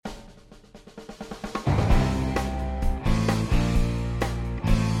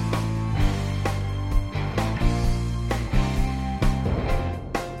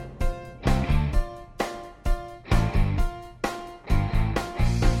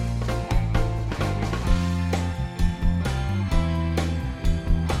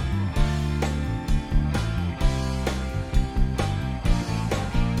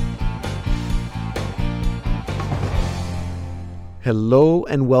Hello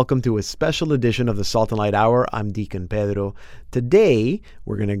and welcome to a special edition of the Salt and Light Hour. I'm Deacon Pedro. Today,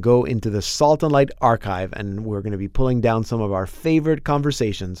 we're going to go into the Salt and Light archive and we're going to be pulling down some of our favorite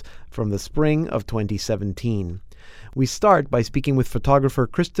conversations from the spring of 2017. We start by speaking with photographer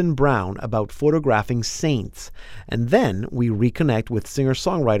Kristen Brown about photographing saints. And then we reconnect with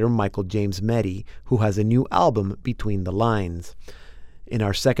singer-songwriter Michael James Meddy, who has a new album, Between the Lines. In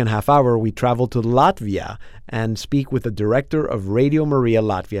our second half hour, we travel to Latvia and speak with the director of Radio Maria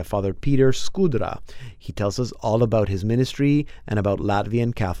Latvia, Father Peter Skudra. He tells us all about his ministry and about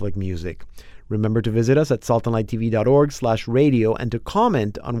Latvian Catholic music. Remember to visit us at saltandlighttv.org/radio, and to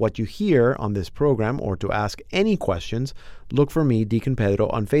comment on what you hear on this program or to ask any questions, look for me, Deacon Pedro,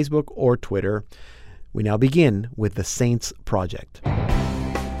 on Facebook or Twitter. We now begin with the Saints Project.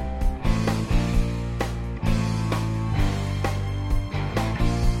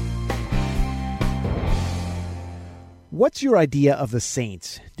 What's your idea of the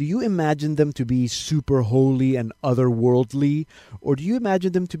saints? Do you imagine them to be super holy and otherworldly, or do you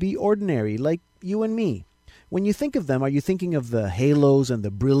imagine them to be ordinary, like you and me? When you think of them, are you thinking of the halos and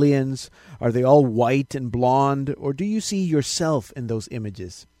the brilliance? Are they all white and blonde, or do you see yourself in those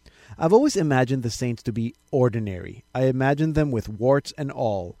images? I've always imagined the saints to be ordinary. I imagined them with warts and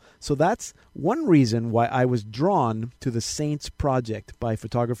all. So that's one reason why I was drawn to the Saints Project by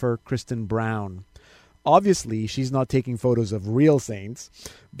photographer Kristen Brown. Obviously, she's not taking photos of real saints,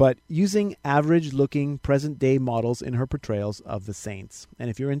 but using average-looking present-day models in her portrayals of the saints. And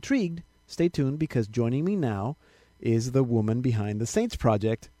if you're intrigued, stay tuned, because joining me now is the woman behind the Saints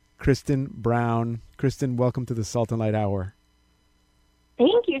Project, Kristen Brown. Kristen, welcome to the Salt and Light Hour.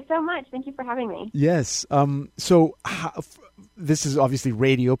 Thank you so much. Thank you for having me. Yes. This is obviously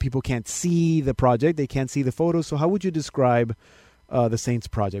radio. People can't see the project. They can't see the photos. So how would you describe the Saints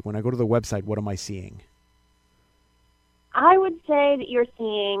Project? When I go to the website, what am I seeing? I would say that you're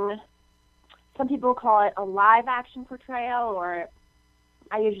seeing, some people call it a live action portrayal, or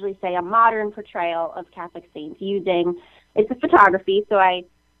I usually say a modern portrayal of Catholic saints it's a photography, so I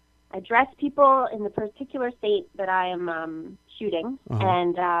dress people in the particular saint that I am shooting,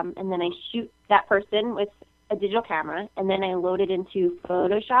 and then I shoot that person with a digital camera, and then I load it into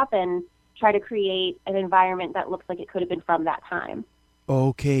Photoshop and try to create an environment that looks like it could have been from that time.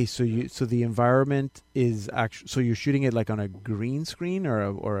 Okay, so the environment is actually, so you're shooting it like on a green screen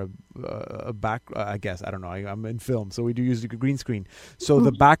or a back. I guess I don't know. I'm in film, so we do use a green screen. So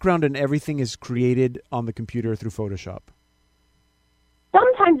the background and everything is created on the computer through Photoshop.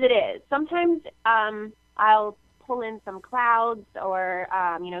 Sometimes it is. Sometimes I'll pull in some clouds or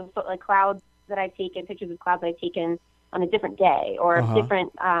like clouds that I've taken, pictures of clouds I've taken on a different day or a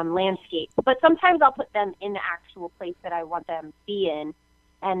different landscape. But sometimes I'll put them in the actual place that I want them to be in,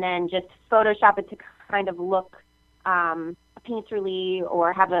 and then just Photoshop it to kind of look painterly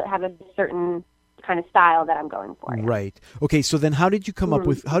or have a certain kind of style that I'm going for. Yeah. Right. Okay. So then, how did you come up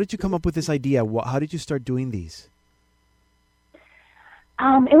with this idea? How did you start doing these?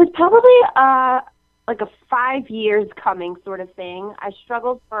 It was probably like a 5 years coming sort of thing. I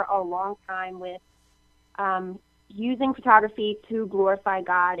struggled for a long time with using photography to glorify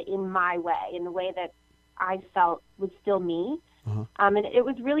God in my way, in the way that I felt was still me. And it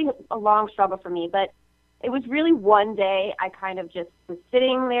was really a long struggle for me, but it was really one day I kind of just was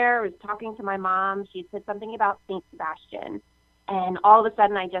sitting there, was talking to my mom. She said something about St. Sebastian, and all of a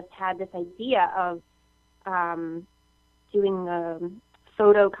sudden I just had this idea of doing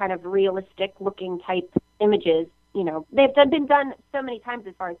photo kind of realistic looking type images. You know, they've been done so many times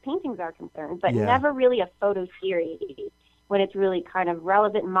as far as paintings are concerned, but never really a photo series when it's really kind of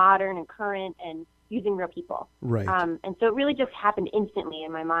relevant, modern, and current, and using real people. Right. And so it really just happened instantly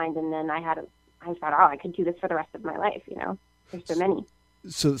in my mind, and then I thought, I could do this for the rest of my life. You know, there's so many.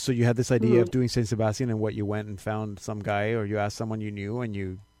 So you had this idea of doing Saint Sebastian, and what, you went and found some guy, or you asked someone you knew, and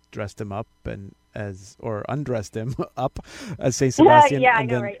you dressed him up or undressed him up as Saint Sebastian. Yeah, I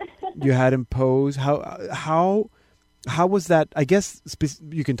know, right? You had him pose. How was that? I guess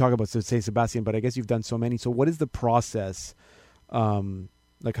you can talk about Saint Sebastian, but I guess you've done so many. So what is the process?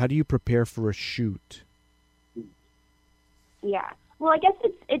 Like, how do you prepare for a shoot? Yeah. Well, I guess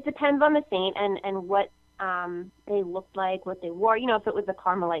it depends on the saint and what they looked like, what they wore. You know, if it was a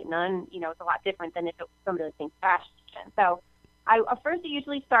Carmelite nun, you know, it's a lot different than if it was somebody like St. Sebastian. So first it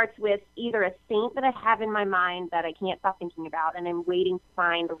usually starts with either a saint that I have in my mind that I can't stop thinking about, and I'm waiting to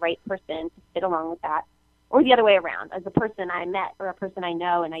find the right person to fit along with that, or the other way around, as a person I met or a person I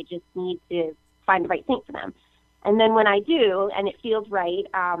know, and I just need to find the right saint for them. And then when I do, and it feels right,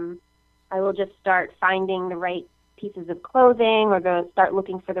 I will just start finding the right pieces of clothing, or start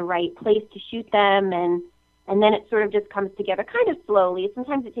looking for the right place to shoot them, and And then it sort of just comes together kind of slowly.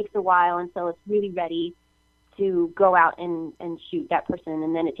 Sometimes it takes a while until it's really ready to go out and shoot that person.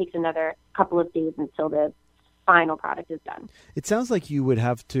 And then it takes another couple of days until the final product is done. It sounds like you would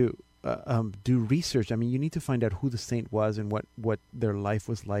have to do research. I mean, you need to find out who the saint was and what their life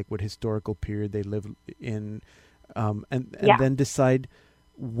was like, what historical period they lived in, and then decide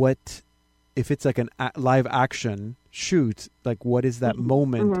what, if it's like an live action shoot, like what is that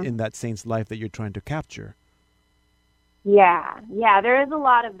moment in that saint's life that you're trying to capture? Yeah, there is a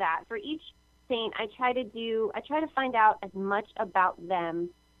lot of that. For each saint, I try to find out as much about them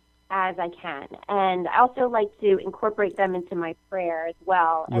as I can. And I also like to incorporate them into my prayer as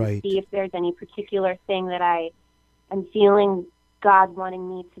well and see if there's any particular thing that I am feeling God wanting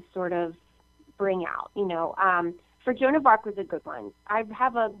me to sort of bring out, you know. For Joan of Arc was a good one. I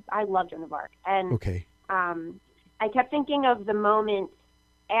love Joan of Arc. And I kept thinking of the moment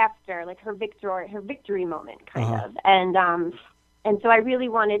after, like her victory moment, kind of. And so I really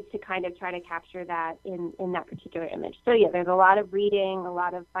wanted to kind of try to capture that in that particular image. So yeah, there's a lot of reading, a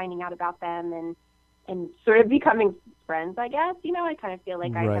lot of finding out about them, and sort of becoming friends, I guess. You know, I kind of feel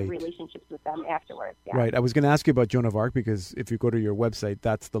like I have relationships with them afterwards. Yeah. Right. I was going to ask you about Joan of Arc, because if you go to your website,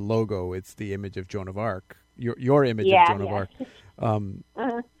 that's the logo. It's the image of Joan of Arc, your image of Joan of Arc.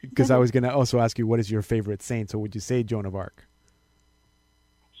 Because I was going to also ask you, what is your favorite saint? So would you say Joan of Arc?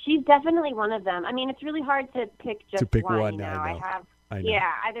 She's definitely one of them. I mean, it's really hard to pick just one. I know.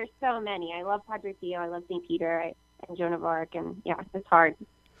 Yeah, there's so many. I love Padre Pio. I love St. Peter and Joan of Arc, and yeah, it's hard.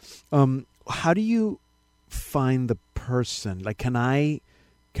 How do you find the person? Like, can I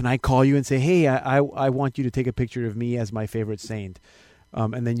call you and say, hey, I want you to take a picture of me as my favorite saint,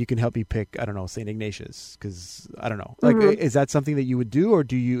 and then you can help me pick, I don't know, St. Ignatius, because I don't know. Like, is that something that you would do, or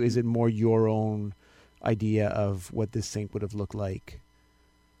is it more your own idea of what this saint would have looked like?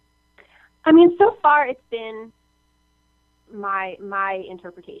 I mean, so far it's been my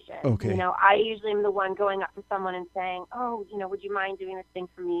interpretation. Okay. You know, I usually am the one going up to someone and saying, oh, you know, would you mind doing this thing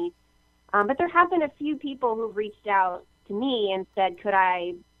for me? But there have been a few people who've reached out to me and said, could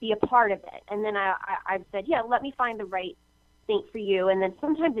I be a part of it? And then I've said, yeah, let me find the right saint for you. And then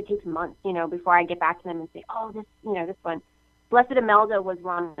sometimes it takes months, you know, before I get back to them and say, oh, this one. Blessed Imelda was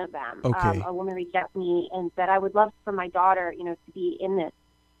one of them. Okay. A woman reached out to me and said, I would love for my daughter, you know, to be in this.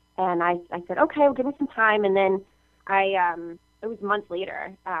 And I said, okay, well, give me some time. And then it was months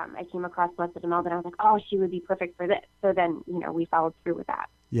later, I came across Blessed Imelda, and I was like, oh, she would be perfect for this. So then, you know, we followed through with that.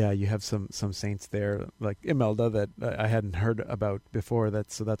 Yeah, you have some saints there, like Imelda, that I hadn't heard about before.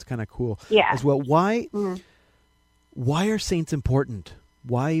 So that's kind of cool. Yeah. As well, why are saints important?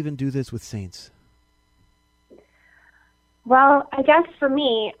 Why even do this with saints? Well, I guess for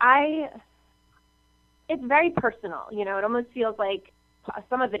me, it's very personal. You know, it almost feels like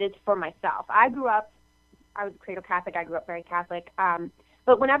some of it is for myself. I was cradle Catholic. I grew up very Catholic.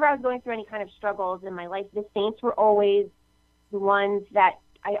 But whenever I was going through any kind of struggles in my life, the saints were always the ones that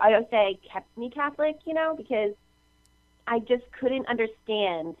I would say kept me Catholic, you know, because I just couldn't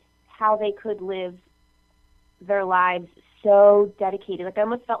understand how they could live their lives so dedicated. Like, I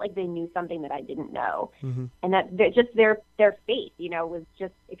almost felt like they knew something that I didn't know. And that their faith, you know, was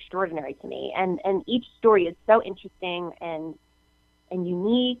just extraordinary to me. And each story is so interesting and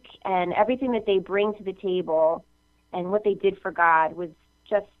unique, and everything that they bring to the table and what they did for God was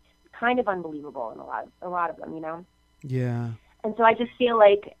just kind of unbelievable in a lot of them, you know? Yeah. And so I just feel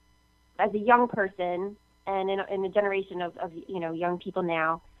like, as a young person and in a generation of you know, young people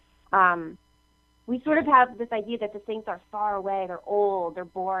now, we sort of have this idea that the saints are far away, they're old, they're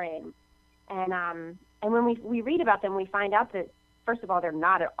boring. And when we read about them, we find out that, first of all, they're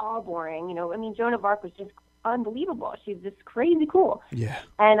not at all boring. You know, I mean, Joan of Arc was just unbelievable. She's just crazy cool. Yeah.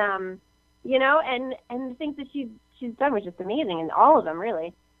 And you know, and the things that she's done was just amazing, and all of them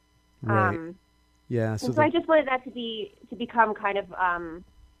really. Right. Yeah. So I just wanted that to become kind of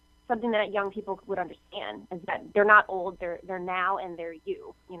something that young people would understand, is that they're not old, they're now, and they're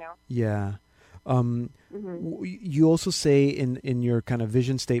you know. Yeah. You also say in your kind of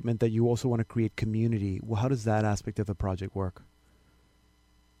vision statement that you also want to create community. Well, how does that aspect of the project work?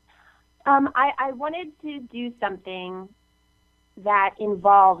 I wanted to do something that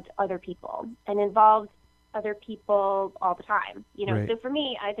involved other people and involved other people all the time. You know, So for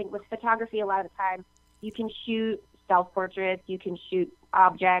me, I think with photography, a lot of the time, you can shoot self-portraits, you can shoot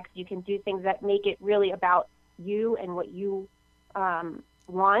objects, you can do things that make it really about you and what you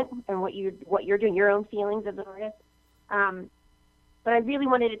want and what you're doing, your own feelings as an artist. But I really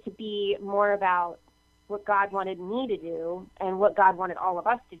wanted it to be more about what God wanted me to do and what God wanted all of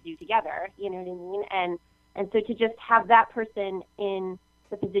us to do together, you know what I mean? And so to just have that person in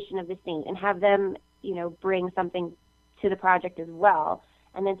the position of the saint and have them bring something to the project as well.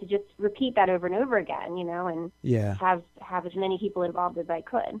 And then to just repeat that over and over again, and have as many people involved as I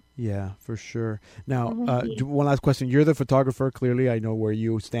could. Yeah, for sure. Now, one last question. You're the photographer. Clearly, I know where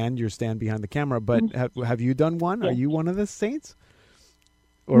you stand. You stand behind the camera. But have you done one? Yes. Are you one of the saints?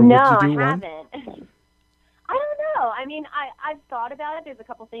 Or no, would you do I one? haven't. I don't know. I mean, I've thought about it. There's a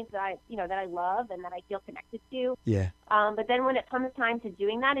couple things that I love and that I feel connected to. Yeah. But then when it comes time to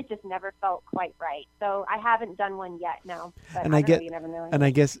doing that, it just never felt quite right. So I haven't done one yet. No. But and you never know. And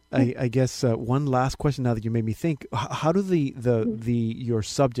I guess one last question now that you made me think: how do your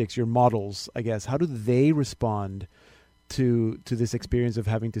subjects, your models, I guess, how do they respond to this experience of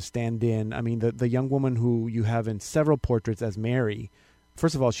having to stand in? I mean, the young woman who you have in several portraits as Mary.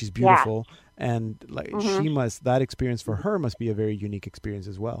 First of all, she's beautiful, and that experience for her must be a very unique experience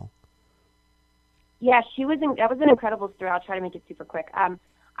as well. Yeah, that was an incredible story. I'll try to make it super quick. I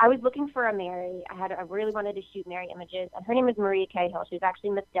was looking for a Mary. I really wanted to shoot Mary images, and her name is Maria Cahill. She was actually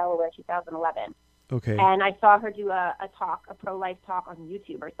Miss Delaware 2011. Okay. And I saw her do a pro-life talk on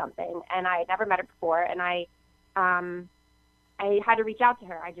YouTube or something, and I had never met her before, and I had to reach out to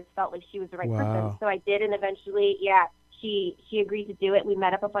her. I just felt like she was the right person. So I did, and eventually, she agreed to do it. We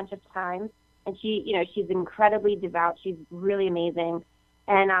met up a bunch of times, and she's incredibly devout. She's really amazing.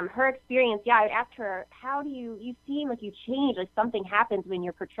 And her experience, I asked her, how do you seem like you change, like something happens when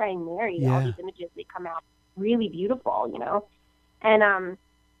you're portraying Mary. Yeah. All these images, they come out really beautiful, And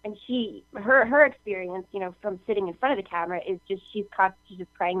her experience, from sitting in front of the camera is just she's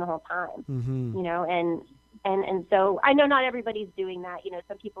just praying the whole time, and so I know not everybody's doing that.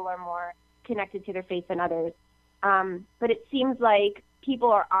 Some people are more connected to their faith than others. But it seems like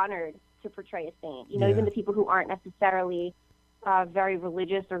people are honored to portray a saint, even the people who aren't necessarily very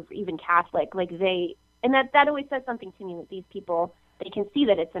religious or even Catholic, and that always says something to me, that these people, they can see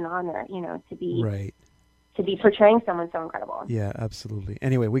that it's an honor, to be to be portraying someone so incredible. Yeah, absolutely.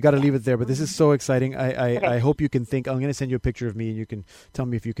 Anyway, we got to leave it there, but this is so exciting. I hope you can think. I'm going to send you a picture of me, and you can tell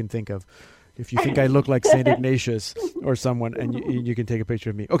me if you think I look like Saint Ignatius or someone, and you can take a picture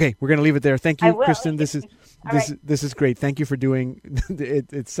of me. Okay, we're going to leave it there. Thank you, Kristen. This is great. Thank you for doing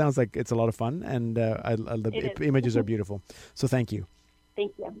it. It sounds like it's a lot of fun, and the images are beautiful. So thank you.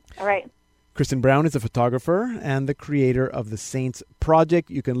 Thank you. All right. Kristen Brown is a photographer and the creator of the Saints Project.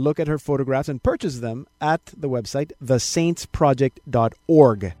 You can look at her photographs and purchase them at the website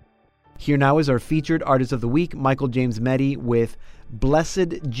thesaintsproject.org. Here now is our featured artist of the week, Michael James Meddy, with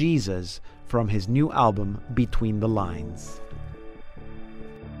Blessed Jesus from his new album, Between the Lines.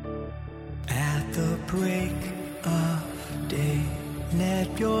 At the break of day,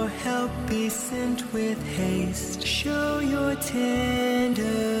 let your help be sent with haste. Show your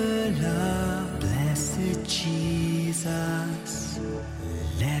tender love, blessed Jesus.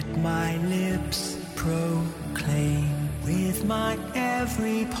 Let my lips proclaim with my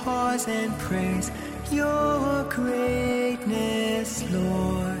every pause and praise your greatness,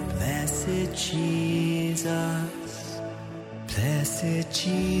 Lord. Blessed Jesus, blessed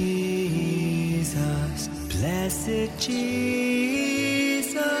Jesus, blessed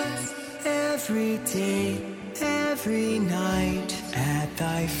Jesus. Every day, every night, at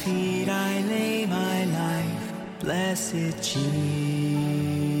thy feet I lay my life. Blessed Jesus.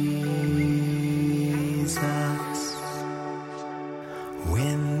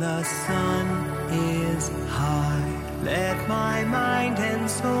 When the sun is high, let my mind and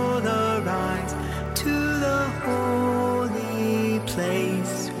soul arise to the holy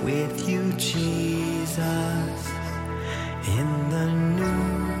place with you, Jesus. In the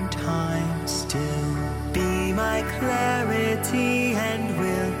noontime still, be my clarity and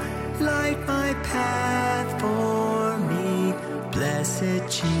will light my path for me. Blessed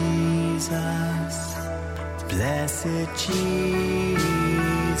Jesus, blessed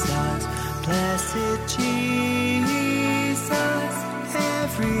Jesus, blessed Jesus.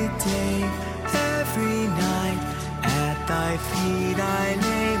 Every day, every night, at thy feet I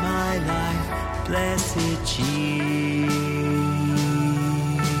lay my life. Blessed Jesus.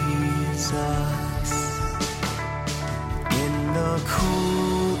 In the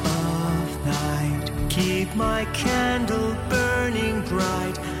cool of night, keep my candle burning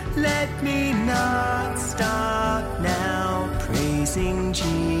bright. Let me not stop now praising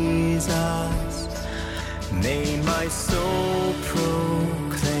Jesus. May my soul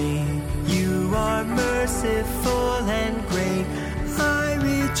proclaim you are merciful and great. I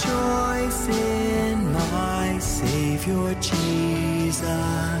rejoice in my Savior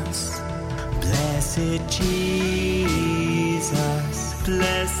Jesus. Blessed Jesus,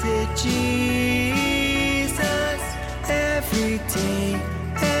 blessed Jesus. Every day,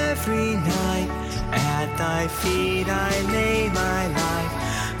 every night, At thy feet I lay my life,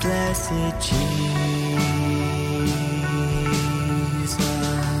 blessed Jesus.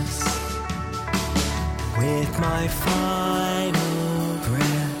 With my final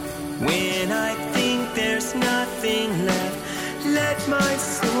breath, when I think there's nothing left, let my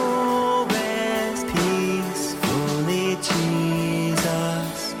soul rest peacefully,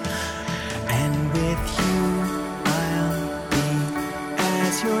 Jesus. And with you I'll be,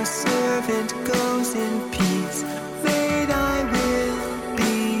 as your servant goes in peace. May thy will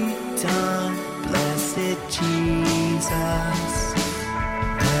be done, blessed Jesus.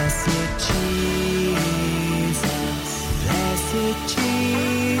 Blessed Jesus, blessed Jesus.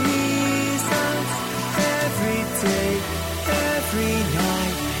 Every day, every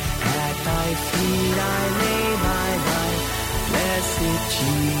night, at thy feet I lay my life, blessed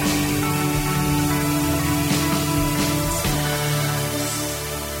Jesus.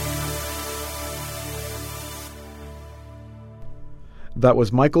 That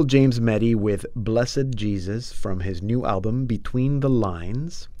was Michael James Meddy with Blessed Jesus from his new album, Between the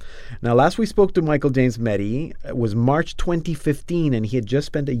Lines. Now, last we spoke to Michael James Meddy was March 2015, and he had just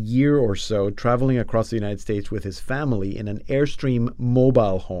spent a year or so traveling across the United States with his family in an Airstream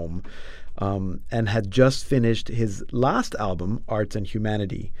mobile home, and had just finished his last album, Arts and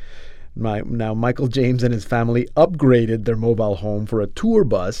Humanity. Now, Michael James and his family upgraded their mobile home for a tour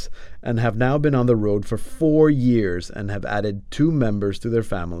bus and have now been on the road for 4 years and have added 2 members to their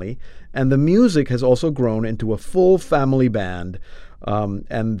family. And the music has also grown into a full family band.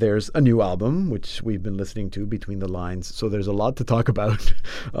 And there's a new album, which we've been listening to, Between the Lines. So there's a lot to talk about.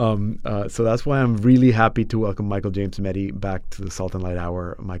 So that's why I'm really happy to welcome Michael James Meddy back to the Salt and Light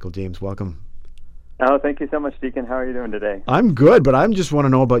Hour. Michael James, welcome. Oh, thank you so much, Deacon. How are you doing today? I'm good, but I just want to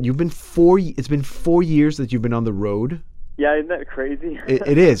know about, it's been 4 years that you've been on the road. Yeah, isn't that crazy?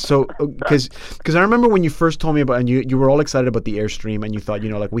 It is. So, because I remember when you first told me about, and you were all excited about the Airstream, and you thought,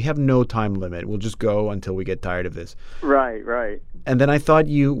 like, we have no time limit. We'll just go until we get tired of this. Right. And then I thought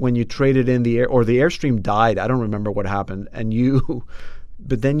when you traded in the Airstream died. I don't remember what happened.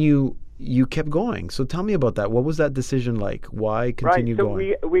 But then you kept going. So tell me about that. What was that decision like? Why continue going?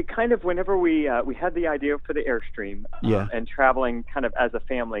 Right. So we kind of, whenever we had the idea for the Airstream, and traveling kind of as a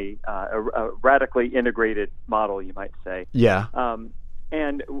family, a radically integrated model, you might say. Yeah.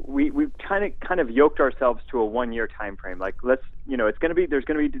 And we kind of yoked ourselves to a 1-year time frame. Like, there's going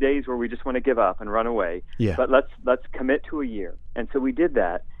to be days where we just want to give up and run away. Yeah. But let's commit to a year. And so we did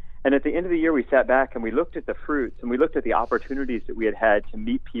that. And at the end of the year, we sat back and we looked at the fruits and we looked at the opportunities that we had to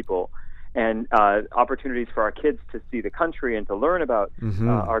meet people, and opportunities for our kids to see the country and to learn about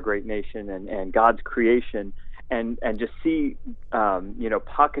our great nation and God's creation, and just see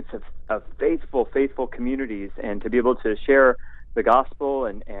pockets of faithful communities, and to be able to share the gospel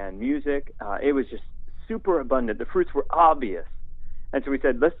and music. It was just super abundant. The fruits were obvious, and so we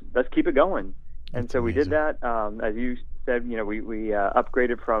said, let's keep it going. And That's so we amazing. did that. As you said, we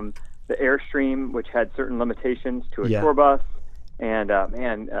upgraded from the Airstream, which had certain limitations, to a tour bus. And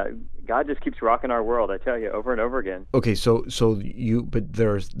God just keeps rocking our world, I tell you, over and over again. Okay, so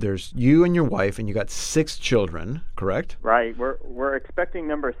there's you and your wife, and you got 6 children, correct? Right. We're expecting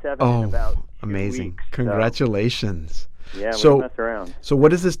number 7 in about 2 amazing! weeks, Congratulations. Yeah, we So- don't mess around. So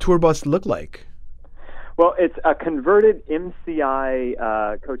what does this tour bus look like? Well, it's a converted MCI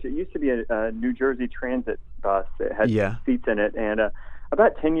coach. It used to be a New Jersey Transit bus. It had seats in it, and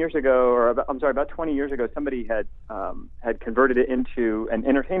about 10 years ago, about 20 years ago, somebody had converted it into an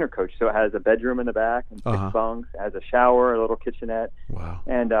entertainer coach. So it has a bedroom in the back and 6 bunks. It has a shower, a little kitchenette. Wow.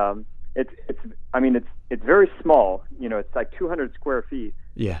 And it's very small. It's like 200 square feet.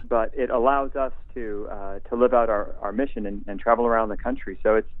 Yeah. But it allows us to live out our mission and travel around the country.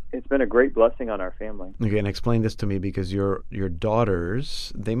 So it's been a great blessing on our family. Okay, and explain this to me, because your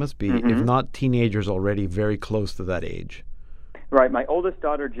daughters, they must be, if not teenagers already, very close to that age. Right. My oldest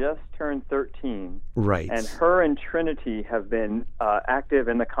daughter just turned 13. Right. And her and Trinity have been active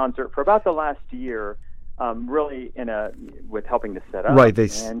in the concert for about the last year, really with helping to set up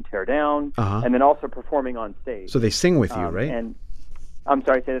and tear down, and then also performing on stage. So they sing with you, right? And I'm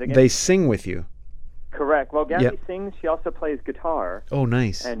sorry, say that again? They sing with you. Correct. Well, Gabby sings. She also plays guitar. Oh,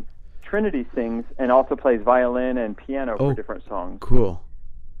 nice. And Trinity sings and also plays violin and piano for different songs. Cool.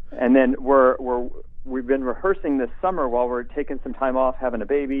 And then we've been rehearsing this summer while we're taking some time off, having a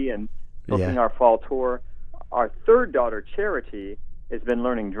baby, and booking our fall tour. Our third daughter, Charity, has been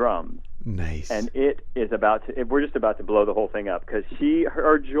learning drums. Nice. And we're just about to blow the whole thing up, because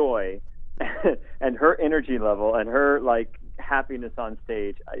her joy and her energy level and her happiness on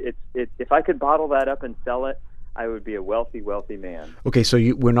stage, if I could bottle that up and sell it, I would be a wealthy man. Okay, so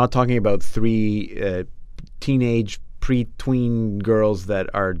we're not talking about 3 teenage pre-tween girls that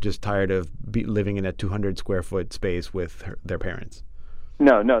are just tired of living in a 200 square foot space with their parents.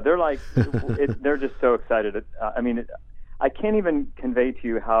 No, they're like, they're just so excited. I mean, I can't even convey to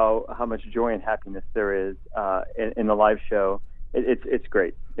you how much joy and happiness there is in the live show. It's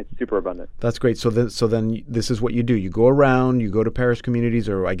great. It's super abundant. That's great. So then this is what you do. You go around, you go to parish communities,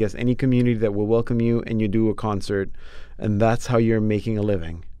 or I guess any community that will welcome you, and you do a concert, and that's how you're making a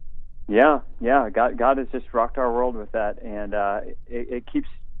living. Yeah. God has just rocked our world with that, and it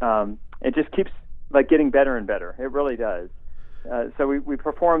just keeps like getting better and better. It really does. So we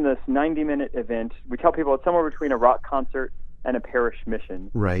perform this 90-minute event. We tell people it's somewhere between a rock concert and a parish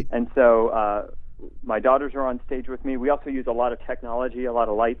mission. Right. And so my daughters are on stage with me. We also use a lot of technology, a lot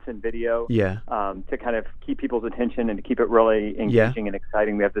of lights and video, to kind of keep people's attention and to keep it really engaging and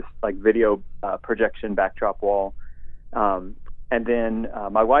exciting. We have this like video projection backdrop wall. And then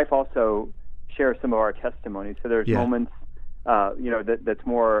my wife also shares some of our testimonies. So there's moments, that's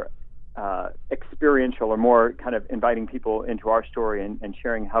more experiential or more kind of inviting people into our story and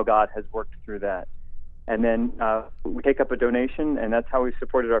sharing how God has worked through that. And then we take up a donation, and that's how we've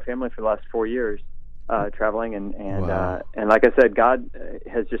supported our family for the last 4 years, traveling. And like I said, God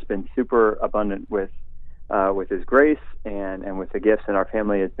has just been super abundant with His grace and with the gifts, and our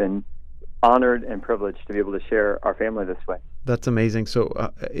family has been honored and privileged to be able to share our family this way. That's amazing.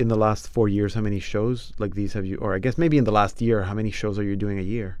 So in the last 4 years, how many shows like these have you, or I guess maybe in the last year, how many shows are you doing a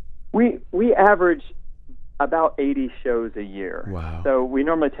year? We average about 80 shows a year. Wow. So we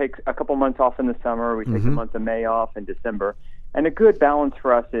normally take a couple months off in the summer. We take the month of May off in December. And a good balance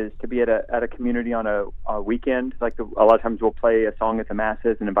for us is to be at a community on a weekend. Like a lot of times we'll play a song at the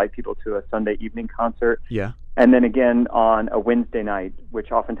Masses and invite people to a Sunday evening concert. Yeah. And then again on a Wednesday night,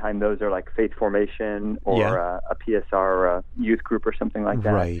 which oftentimes those are like Faith Formation or a PSR or a youth group or something like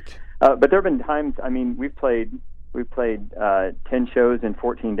that. Right. But there have been times, I mean, we've played 10 shows in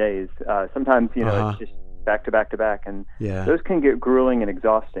 14 days. Sometimes, it's just back to back to back, and those can get grueling and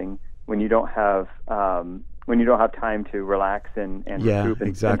exhausting when you don't have time to relax and recoup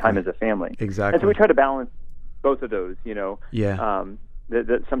and spend time as a family. Exactly. And so we try to balance both of those.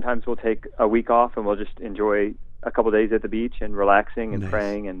 That sometimes we'll take a week off and we'll just enjoy a couple days at the beach and relaxing and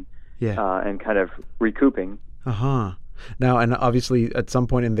praying and kind of recouping. Now, and obviously at some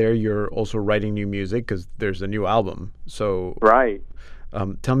point in there, you're also writing new music because there's a new album. So right.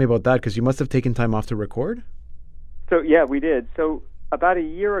 Tell me about that, because you must have taken time off to record. So yeah, we did. So about a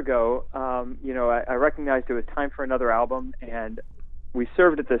year ago, I recognized it was time for another album, and we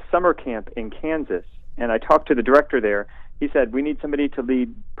served at the summer camp in Kansas. And I talked to the director there. He said, we need somebody to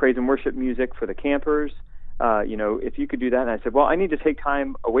lead praise and worship music for the campers. If you could do that. And I said, well, I need to take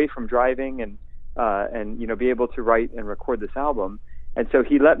time away from driving and be able to write and record this album. And so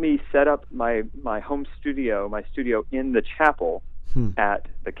he let me set up my home studio, my studio in the chapel at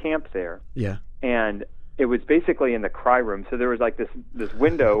the camp there. Yeah. And it was basically in the cry room. So there was like this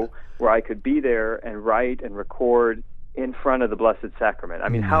window where I could be there and write and record in front of the Blessed Sacrament. I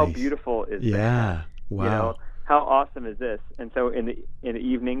mean, how beautiful is that? Yeah. Wow. How awesome is this? And so in the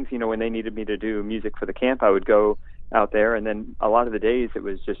evenings, when they needed me to do music for the camp, I would go out there, and then a lot of the days it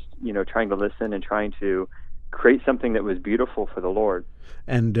was just trying to listen and trying to create something that was beautiful for the Lord.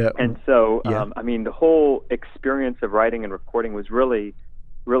 And so the whole experience of writing and recording was really,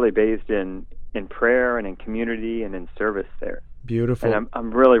 really bathed in prayer and in community and in service there. Beautiful. And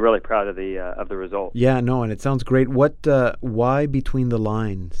I'm really, really proud of the result. Yeah, no, and it sounds great. Why Between the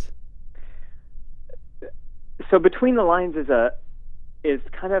Lines? So Between the Lines is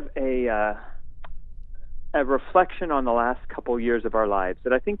kind of a reflection on the last couple years of our lives.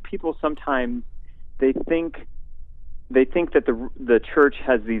 That I think people sometimes they think that the church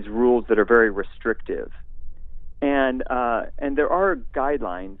has these rules that are very restrictive, and there are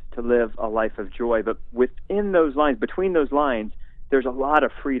guidelines to live a life of joy. But within those lines, between those lines, there's a lot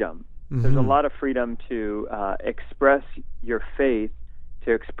of freedom. There's a lot of freedom to express your faith,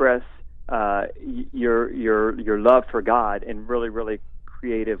 to express your love for God in really, really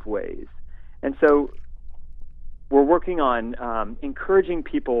creative ways. And so we're working on encouraging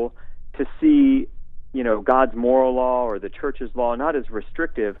people to see, God's moral law or the church's law not as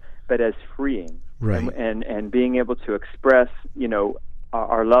restrictive, but as freeing, right? And being able to express,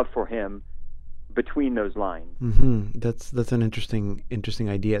 our love for Him between those lines. That's an interesting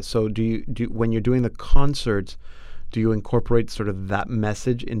idea. So do you when you're doing the concerts, do you incorporate sort of that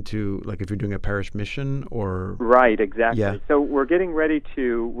message into, like, if you're doing a parish mission or? Right, exactly. Yeah. So we're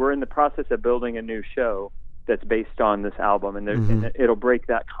in the process of building a new show that's based on this album, and it'll break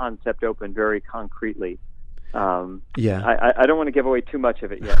that concept open very concretely. I don't want to give away too much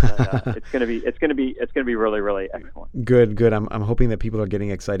of it yet. But, it's going to be really, really excellent. Good. I'm hoping that people are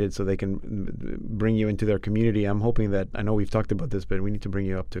getting excited so they can bring you into their community. I'm hoping that, I know we've talked about this, but we need to bring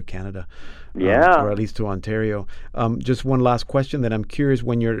you up to Canada, or at least to Ontario. Just one last question. That I'm curious,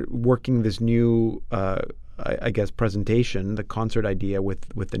 when you're working this new, I guess, presentation, the concert idea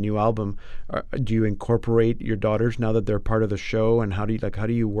with the new album, do you incorporate your daughters now that they're part of the show, and how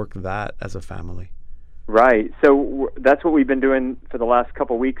do you work that as a family? Right. So that's what we've been doing for the last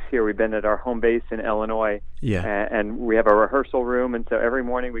couple weeks here. We've been at our home base in Illinois, and we have a rehearsal room, and so every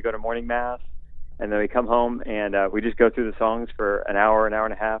morning we go to morning mass, and then we come home and we just go through the songs for an hour and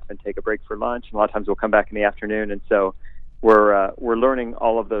a half, and take a break for lunch. And a lot of times we'll come back in the afternoon, and so we're learning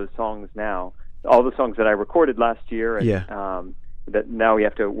all of those songs now, all the songs that I recorded last year, and that now we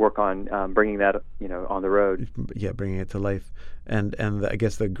have to work on bringing that on the road. Yeah, bringing it to life, and I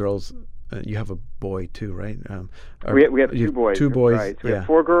guess the girls. You have a boy too, right? We have two boys. Two boys. Right. So we have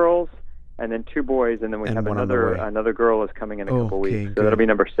 4 girls, and then 2 boys, and then we have another girl is coming in a couple weeks. So that'll be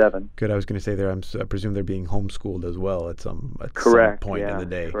number 7. Good. I was going to say there. I presume they're being homeschooled as well at some point in the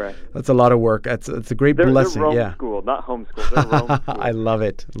day. Correct. That's a lot of work. It's a great blessing. They're Rome-schooled, not homeschooled. They're Rome-schooled. I love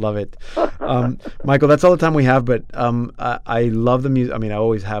it. Michael, that's all the time we have. But I love the music. I mean, I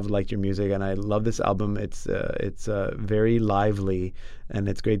always have liked your music, and I love this album. It's very lively, and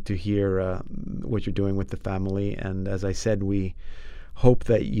it's great to hear what you're doing with the family. And as I said, we hope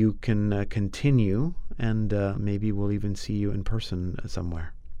that you can continue, and maybe we'll even see you in person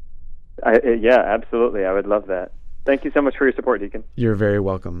somewhere. Yeah, absolutely. I would love that. Thank you so much for your support, Deacon. You're very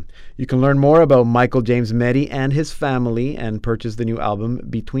welcome. You can learn more about Michael James Meddy and his family and purchase the new album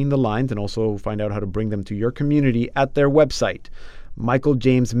Between the Lines, and also find out how to bring them to your community at their website,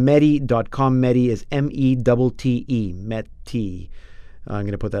 michaeljamesmeddy.com. Meddy is METTE, Met-T. I'm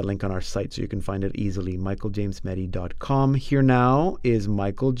going to put that link on our site so you can find it easily, michaeljamesmeddy.com. Here now is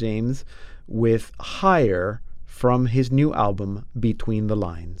Michael James with Higher from his new album, Between the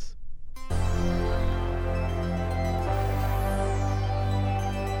Lines.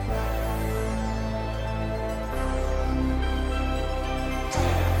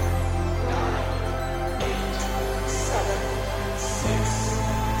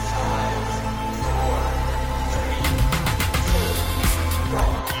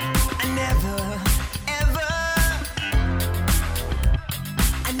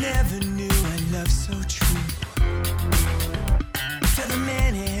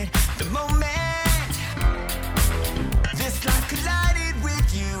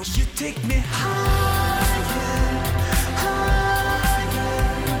 Take me higher, higher.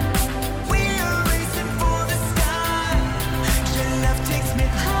 We are racing for the sky. Your love takes me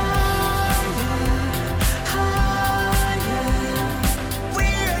higher, higher. We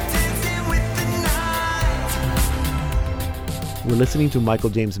are dancing with the night. We're listening to Michael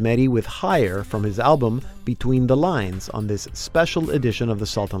James Meddy with Higher from his album Between the Lines on this special edition of the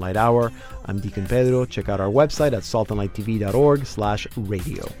Salt and Light Hour. I'm Deacon Pedro. Check out our website at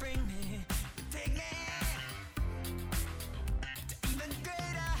saltandlighttv.org/radio.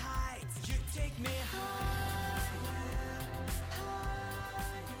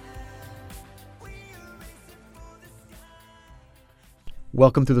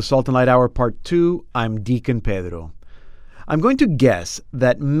 Welcome to the Salt and Light Hour Part 2. I'm Deacon Pedro. I'm going to guess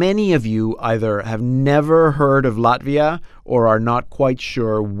that many of you either have never heard of Latvia or are not quite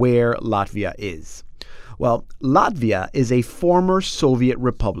sure where Latvia is. Well, Latvia is a former Soviet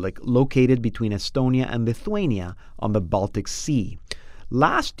republic located between Estonia and Lithuania on the Baltic Sea.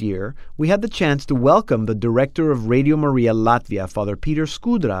 Last year, we had the chance to welcome the director of Radio Maria Latvia, Father Peter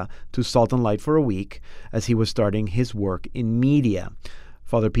Skudra, to Salt and Light for a week as he was starting his work in media.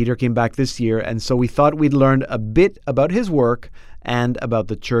 Father Peter came back this year, and so we thought we'd learn a bit about his work and about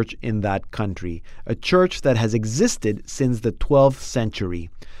the church in that country, a church that has existed since the 12th century.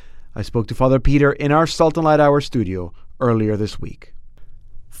 I spoke to Father Peter in our Salt and Light Hour studio earlier this week.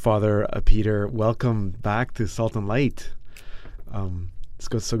 Father Peter, welcome back to Salt and Light.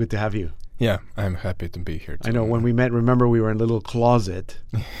 It's so good to have you. Yeah, I'm happy to be here too. I know when we met, remember we were in a little closet,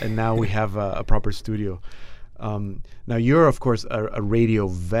 and now we have a proper studio. Now you're, of course, a radio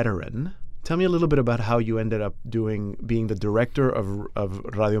veteran. Tell me a little bit about how you ended up being the director of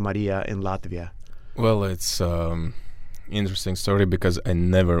Radio Maria in Latvia. Well, it's interesting story because I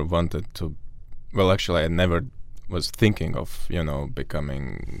never wanted to. Well, actually, I never was thinking of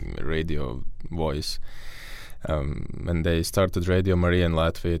becoming a radio voice. When they started Radio Maria in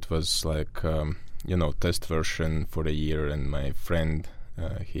Latvia, it was like test version for a year, and my friend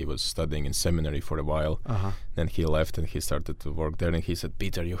He was studying in seminary for a while. Then he left and he started to work there. And he said,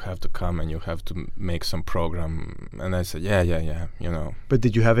 "Peter, you have to come and you have to make some program." And I said, yeah, you know. But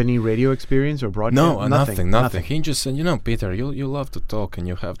did you have any radio experience or broadcast? No, nothing. He just said, Peter, you love to talk and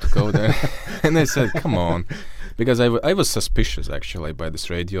you have to go there. And I said, come on. Because I was suspicious, actually, by this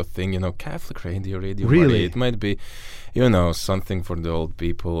radio thing, Catholic radio, Really? Maria. It might be, something for the old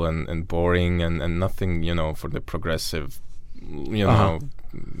people and boring and nothing, for the progressive,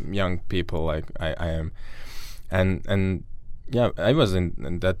 young people like I am. And yeah, I was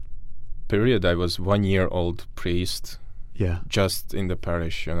in that period, I was 1-year-old priest. Yeah. Just in the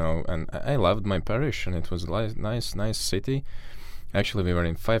parish, and I loved my parish, and it was a nice city. Actually, we were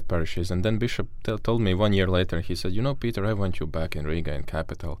in 5 parishes, and then Bishop told me 1 year later, he said, Peter, I want you back in Riga, in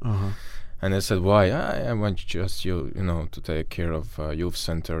capital. And I said, why? I want just you, to take care of youth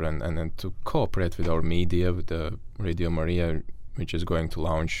center and to cooperate with our media, with the Radio Maria, which is going to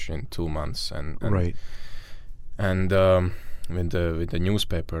launch in 2 months. And right. And with the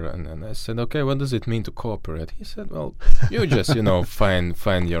newspaper, and I said, okay, what does it mean to cooperate? He said, well, you just,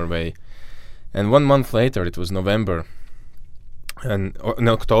 find your way. And 1 month later, it was November, and in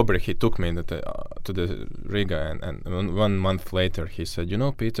October, he took me to the Riga, and 1 month later, he said,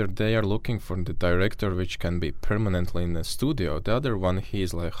 Peter, they are looking for the director which can be permanently in the studio. The other one, he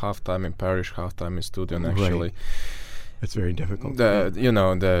is like half-time in parish, half-time in studio, and actually... Right. It's very difficult.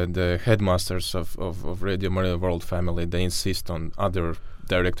 The headmasters of Radio Maria World Family, they insist on other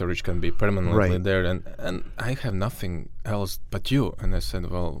director which can be permanently there, and I have nothing else but you. And I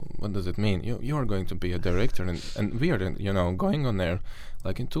said, well, what does it mean? You are going to be a director, and we are, going on there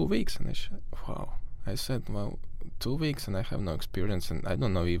like in 2 weeks. And I said, wow. I said, well, 2 weeks, and I have no experience, and I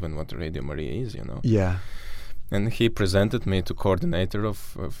don't know even what Radio Maria is, Yeah. And he presented me to coordinator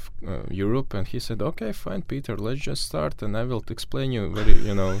of Europe, and he said, okay, fine, Peter, let's just start, and I will explain you very,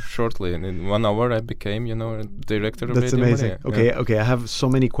 shortly. And in 1 hour, I became, a director of That's Radio amazing. Maria. Okay, I have so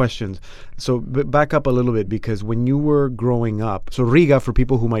many questions. So back up a little bit, because when you were growing up, so Riga, for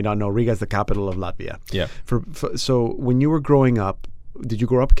people who might not know, Riga is the capital of Latvia. Yeah. So when you were growing up, did you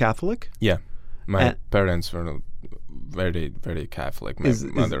grow up Catholic? Yeah. My parents were very, very Catholic. My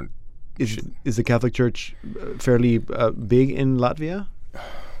mother... Is the Catholic Church fairly big in Latvia?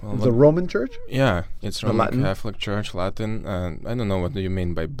 Well, the Roman Church? Yeah, it's Roman Latin? Catholic Church, Latin. I don't know what do you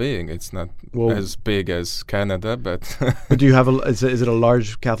mean by big. It's not as big as Canada, but... But do you have is it a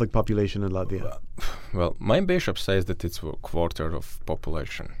large Catholic population in Latvia? Well, my bishop says that it's a quarter of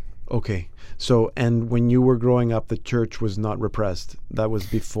population. Okay. So, and when you were growing up, the church was not repressed. That was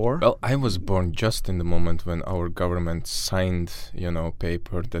before? Well, I was born just in the moment when our government signed,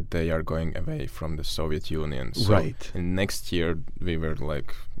 paper that they are going away from the Soviet Union. So right. And next year, we were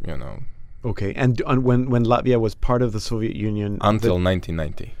like, Okay. And when Latvia was part of the Soviet Union... Until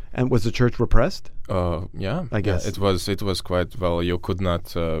 1990. And was the church repressed? Yeah. I guess. Yeah, it was quite, well, you could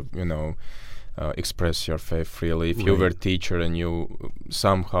not, express your faith freely. If you were a teacher and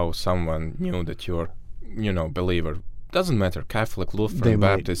someone knew that you're, believer, doesn't matter, Catholic, Lutheran,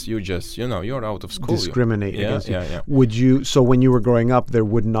 Baptist, you just, you're out of school. Discriminate against you. Yeah. Would you, so when you were growing up, there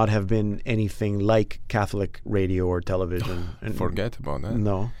would not have been anything like Catholic radio or television? Forget about that.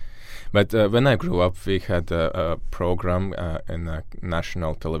 No. But when I grew up, we had a program in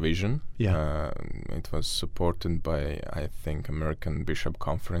national television. Yeah. It was supported by, I think, American Bishop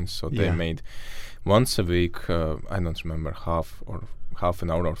Conference. So they made once a week, I don't remember, half an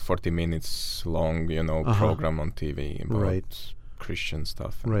hour or 40 minutes long, program on TV about Christian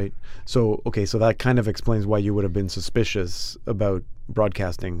stuff. Right. So, okay, so that kind of explains why you would have been suspicious about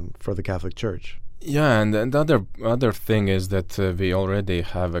broadcasting for the Catholic Church. Yeah, and the other thing is that we already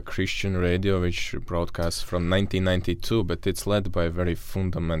have a Christian radio which broadcasts from 1992, but it's led by a very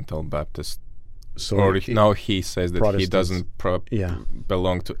fundamental Baptist. So now he says that he doesn't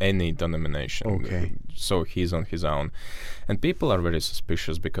belong to any denomination. Okay. So he's on his own. And people are very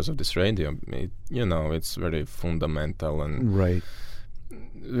suspicious because of this radio. It's very fundamental. And right.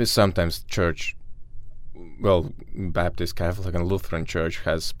 Sometimes church... Well, Baptist, Catholic, and Lutheran Church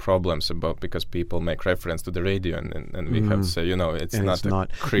has problems because people make reference to the radio, and we have to say, it's not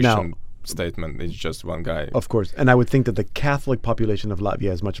a Christian statement. It's just one guy. Of course, and I would think that the Catholic population of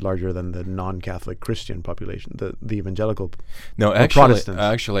Latvia is much larger than the non-Catholic Christian population, the evangelical. No,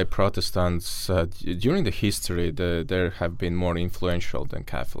 Protestants. Protestants during the history, there have been more influential than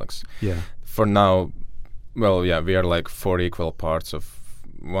Catholics. Yeah. For now, well, yeah, we are like 4 equal parts of.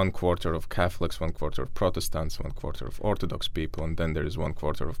 1/4 of Catholics, 1/4 of Protestants, 1/4 of Orthodox people, and then there is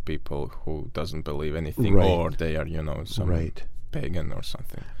 1/4 of people who doesn't believe anything, or they are, some pagan or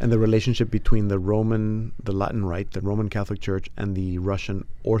something. And the relationship between the Latin Rite, the Roman Catholic Church, and the Russian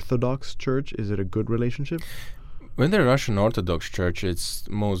Orthodox Church, is it a good relationship? When the Russian Orthodox Church, it's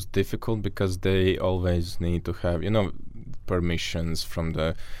most difficult because they always need to have, permissions from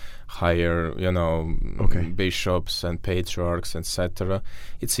the higher, bishops and patriarchs, etc.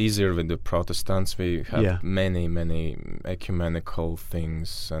 It's easier with the Protestants. We have many ecumenical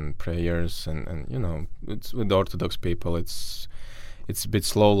things and prayers, and it's with Orthodox people. It's a bit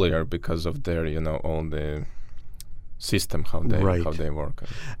slower because of their, all the system how they work.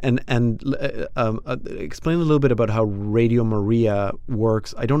 And explain a little bit about how Radio Maria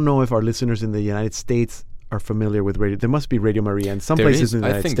works. I don't know if our listeners in the United States are familiar with radio. There must be Radio Maria in some places in the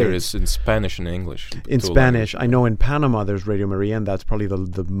United States. I think there is in Spanish and English. In Spanish. I know in Panama there's Radio Maria, and that's probably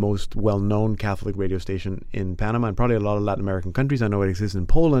the most well-known Catholic radio station in Panama, and probably a lot of Latin American countries. I know it exists in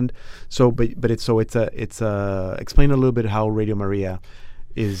Poland. So, but it's explain a little bit how Radio Maria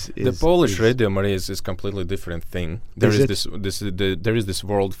is the Polish Radio Maria is completely different thing. There is this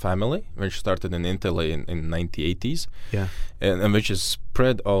world family which started in Italy in 1980s, and which is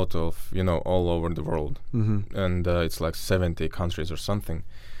spread out of all over the world, and it's like 70 countries or something.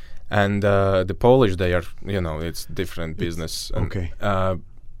 And the Polish, they are it's different business. Okay.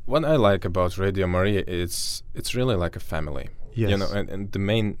 What I like about Radio Maria is it's really like a family. Yes. And the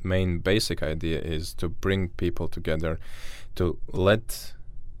main basic idea is to bring people together, to let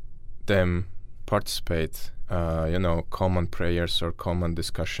them participate, common prayers or common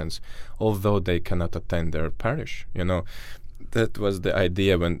discussions, although they cannot attend their parish. That was the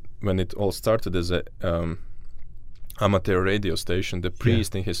idea when it all started as a amateur radio station. The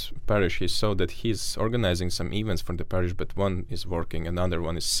priest in his parish, he saw that he's organizing some events for the parish, but one is working, another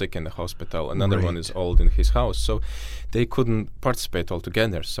one is sick in the hospital, another one is old in his house, so they couldn't participate all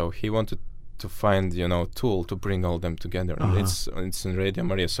together. So he wanted to find tool to bring all them together, and it's in Radio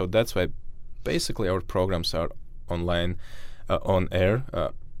Maria. So that's why basically our programs are online, on air,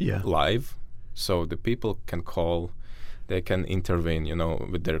 live, so the people can call, they can intervene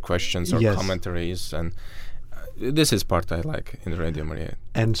with their questions or commentaries, and this is part I like in Radio Maria.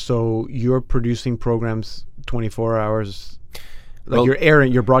 And so you're producing programs 24 hours,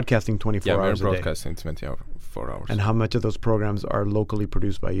 you're broadcasting 24 hours a day. Yeah, we're broadcasting 24 hours. And how much of those programs are locally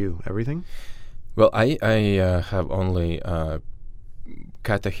produced by you? Everything? Well, I have only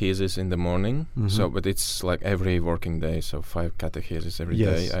catechesis in the morning, but it's like every working day, so 5 catechesis every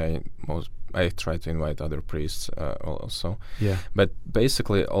day. I try to invite other priests also. Yeah. But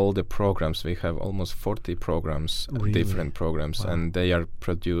basically all the programs, we have almost 40 programs, different programs, and they are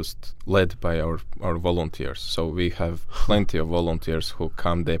led by our volunteers. So we have plenty of volunteers who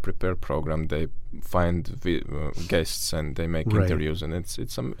come, they prepare program, they find guests, and they make interviews, and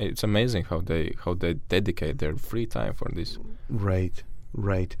it's amazing how they dedicate their free time for this. Right.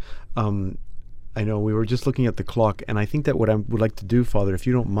 I know we were just looking at the clock, and I think that what I would like to do, Father, if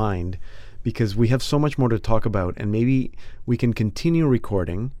you don't mind, because we have so much more to talk about, and maybe we can continue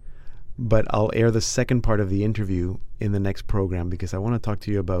recording, but I'll air the second part of the interview in the next program, because I want to talk to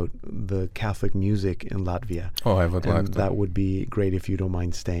you about the Catholic music in Latvia. Oh, I would like to. That would be great if you don't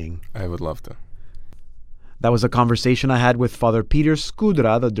mind staying. I would love to. That was a conversation I had with Father Peter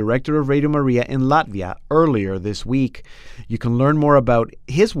Skudra, the director of Radio Maria in Latvia, earlier this week. You can learn more about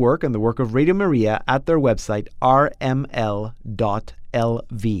his work and the work of Radio Maria at their website, rml.lv.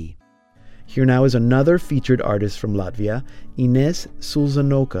 Here now is another featured artist from Latvia, Ines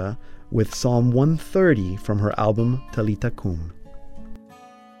Sulzanoka, with Psalm 130 from her album Talita Kum.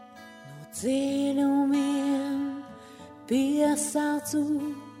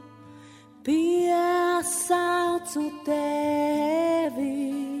 Piesaucu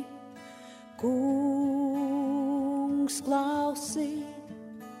tevi, kungs,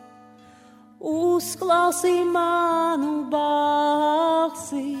 uzklausī manu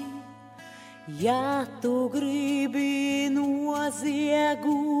balsi, ja tu gribi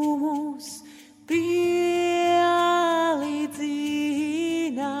noziegumus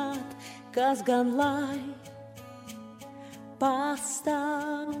pielīdzināt, kas gan lai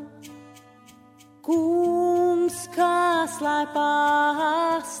pastāv. Kungs, kas lai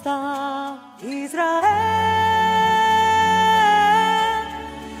pastāv, Izraēl,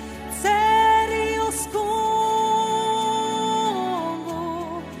 ceri uz Kungu,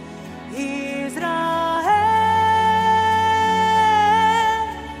 Izraēl,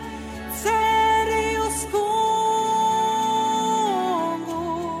 ceri uz Kungu,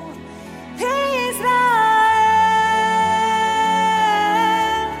 Izraēl.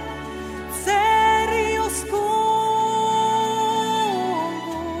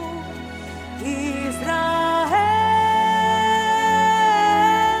 Israel.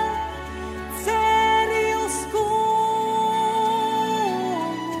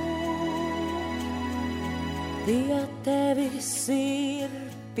 Pie tevis ir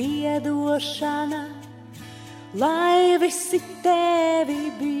piedošana, lai visi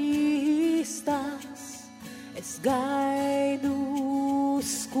tevi bīstās. Es gaidu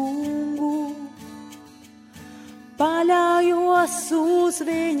uz kungu, paļaujos uz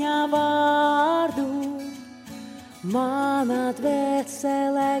viņa vārdu. Mana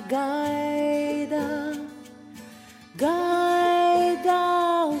dvēsele gaida, gaida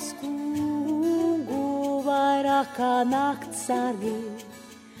uz kungu vairāk kā nakts arī.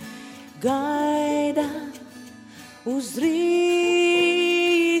 Gaida uz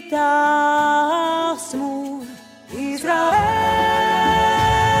rīta asmu. Izraēl,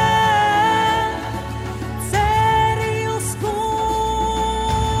 ceri uz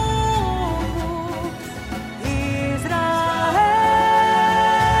kungu. Izraēl,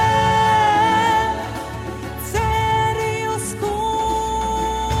 ceri uz kungu.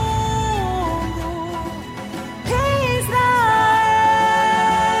 Izraēl,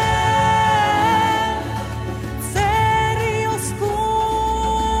 ceri uz kungu.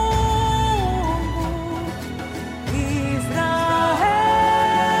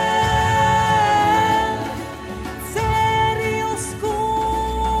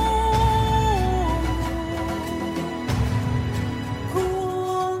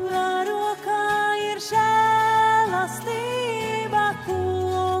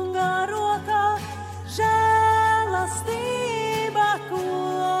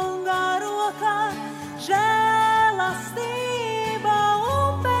 Žēlastība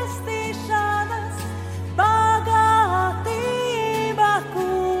un pestīšanas, bagātība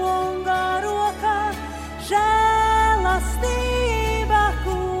kunga rokā, žēlastība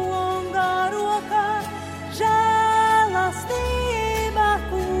kunga rokā, žēlastība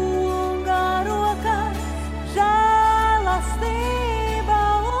kunga rokā, žēlastība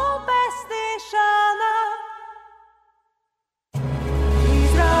un pestīšana.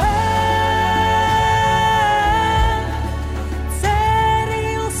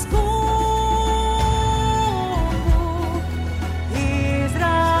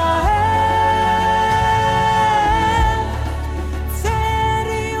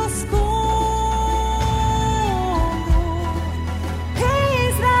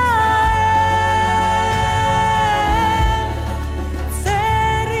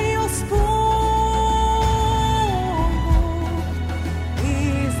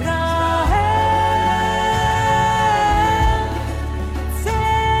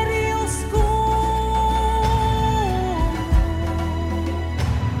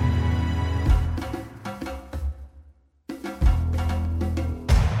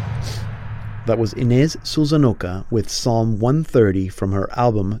 That was Inez Susanoka with Psalm 130 from her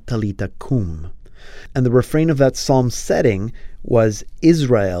album Talita Kum. And the refrain of that psalm setting was,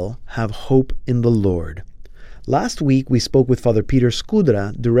 Israel, have hope in the Lord. Last week, we spoke with Father Peter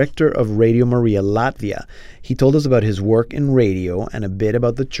Skudra, director of Radio Maria Latvia. He told us about his work in radio and a bit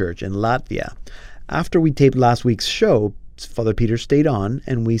about the church in Latvia. After we taped last week's show, Father Peter stayed on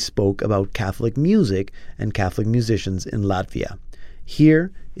and we spoke about Catholic music and Catholic musicians in Latvia.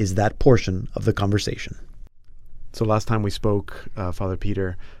 Here is that portion of the conversation. So last time we spoke, Father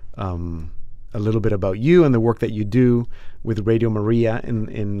Peter, a little bit about you and the work that you do with Radio Maria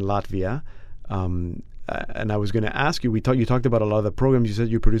in Latvia. And I was going to ask you, you talked about a lot of the programs. You said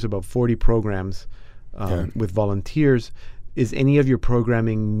you produce about 40 programs with volunteers. Is any of your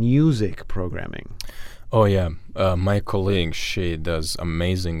programming music programming? Oh, yeah. My colleague, she does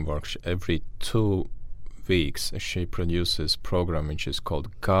amazing work. Every 2 weeks, she produces program which is called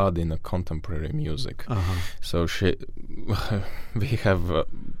God in a Contemporary Music. So we have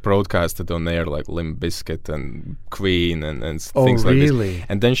broadcasted on air like Limp Bizkit and Queen and things like this.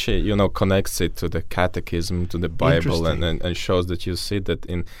 And then she, connects it to the catechism, to the Bible, and shows that you see that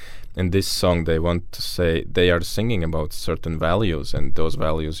in this song they want to say they are singing about certain values, and those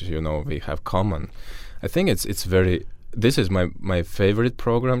values, we have common. I think it's very. This is my favorite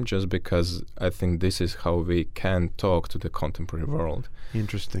program just because I think this is how we can talk to the contemporary world.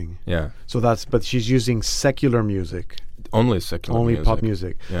 Interesting. Yeah. So but she's using secular music. Only secular music. Only pop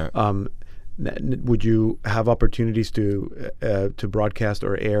music. Yeah. Would you have opportunities to broadcast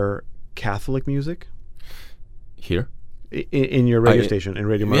or air Catholic music? Here? In your radio station, in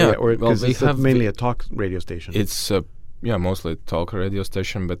Radio Maria? Yeah. Or because it's mainly a talk radio station. It's mostly a talk radio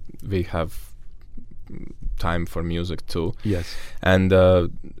station, but we have time for music too. Yes. And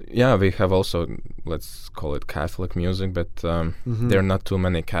we have also, let's call it Catholic music, but there are not too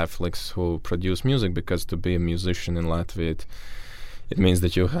many Catholics who produce music, because to be a musician in Latvia, it means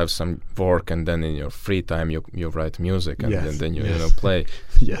that you have some work, and then in your free time you write music, and Yes, then you yes. play.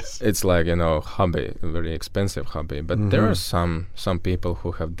 Yes. It's like hobby, a very expensive hobby. But there are some people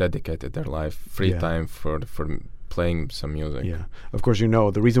who have dedicated their life, free Yeah. time for playing some music. Yeah. Of course,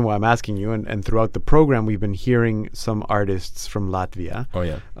 the reason why I'm asking you, and throughout the program, we've been hearing some artists from Latvia. Oh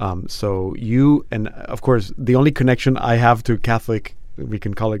yeah. So you, and of course, the only connection I have to Catholic, we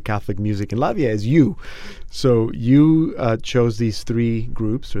can call it Catholic music in Latvia, is you. So you chose these three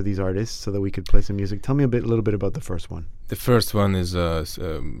groups or these artists so that we could play some music. Tell me a little bit about the first one. The first one is a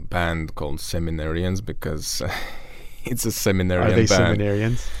band called Seminarians, because it's a seminarian Are they band.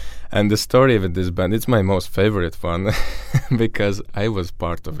 seminarians? And the story with this band, it's my most favorite one because I was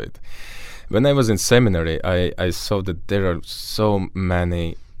part of it. When I was in seminary, I saw that there are so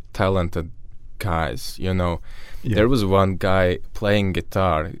many talented guys, Yeah. There was one guy playing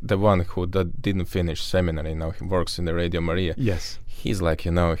guitar, the one who didn't finish seminary. Now he works in the Radio Maria. Yes. He's like,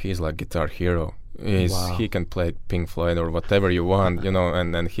 he's like guitar hero. Wow. He can play Pink Floyd or whatever you want,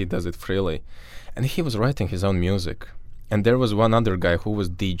 and he does it freely. And he was writing his own music. And there was one other guy who was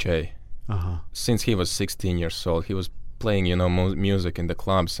DJ. Uh-huh. Since he was 16 years old, he was playing, music in the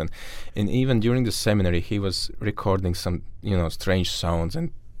clubs. And even during the seminary, he was recording some, strange sounds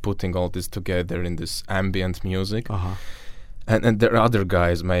and putting all this together in this ambient music. Uh-huh. And there are other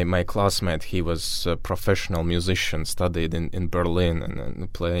guys. My classmate, he was a professional musician, studied in Berlin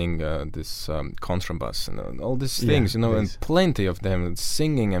and playing this contrabass and all these things, bass. and plenty of them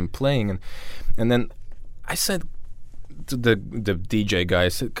singing and playing. And then I said to the DJ guy, I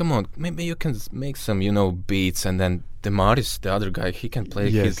said, come on, maybe you can make some, beats, and then the Maris, the other guy, he can play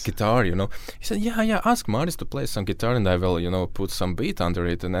his guitar, He said, yeah, ask Maris to play some guitar, and I will, put some beat under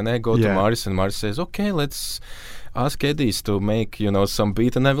it. And then I go to Maris, and Maris says, okay, let's ask Edis to make, some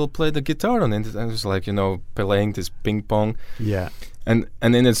beat, and I will play the guitar on it. And I was like, playing this ping pong. Yeah. And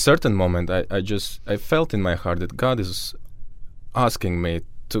in a certain moment, I felt in my heart that God is asking me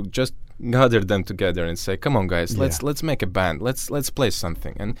to just gather them together and say, come on guys, let's make a band, let's play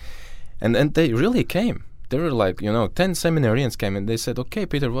something. And they really came. There were like 10 seminarians came, and they said, okay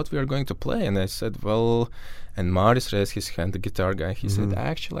Peter, what we are going to play? And I said, well, and Maris raised his hand, the guitar guy, he said,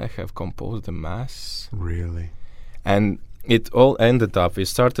 actually I have composed a mass. Really? And it all ended up, we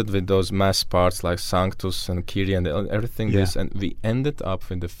started with those mass parts like Sanctus and Kyrie and everything this, and we ended up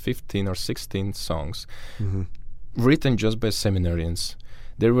with the 15 or 16 songs written just by seminarians.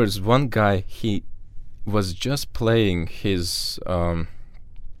 There was one guy, he was just playing his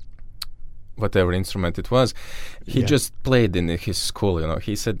whatever instrument it was. He just played in his school,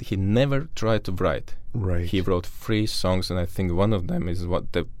 He said he never tried to write. Right. He wrote 3 songs, and I think one of them is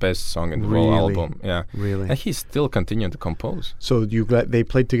the best song in the whole album. Yeah. Really? And he still continued to compose. So they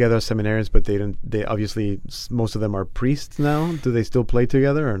played together as seminarians, but they obviously, most of them are priests now. Do they still play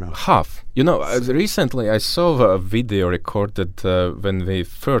together or no? Half. Recently I saw a video recorded when we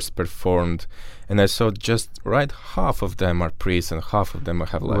first performed, and I saw just half of them are priests and half of them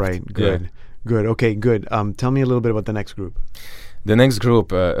have left. Right. Good. Yeah. Good. Okay. Good. Tell me a little bit about the next group. The next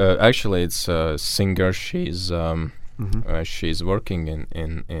group, actually, it's a singer. She's she's working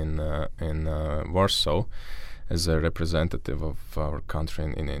in Warsaw as a representative of our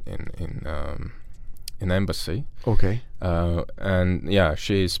country in embassy. Okay. And yeah,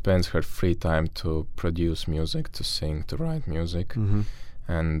 she spends her free time to produce music, to sing, to write music,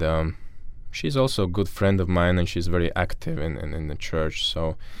 and she's also a good friend of mine, and she's very active in the church.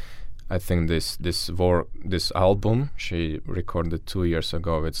 So I think this album she recorded 2 years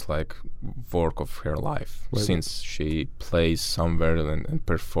ago, it's like work of her life. Right. Since she plays somewhere and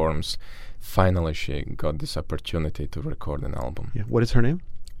performs, finally she got this opportunity to record an album. Yeah. What is her name?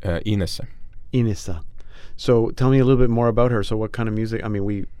 Inese. Inesa. So tell me a little bit more about her. So what kind of music? I mean,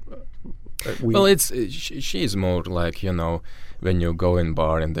 we well, she's more like, when you go in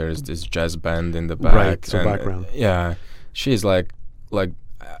bar and there's this jazz band in the back. Right, so and, background. Yeah, she's like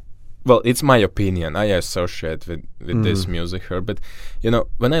well, it's my opinion. I associate with this music her, but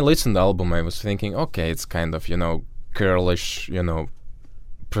when I listened to the album, I was thinking, okay, it's kind of girlish,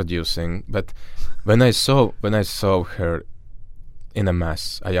 producing. But when I saw her in a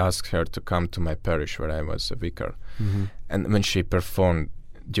mass, I asked her to come to my parish where I was a vicar, and when she performed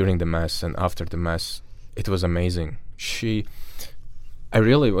during the mass and after the mass, it was amazing.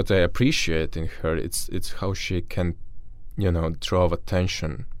 What I appreciate in her, it's how she can, draw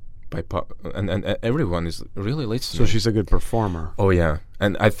attention and everyone is really listening. So she's a good performer. Oh yeah,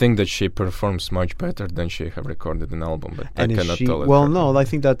 and I think that she performs much better than she have recorded an album. But And I is cannot she, tell it. well, no, I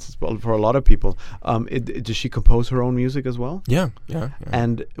think that's for a lot of people. Does she compose her own music as well? Yeah.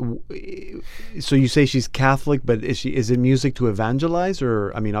 And so you say she's Catholic, but is it music to evangelize,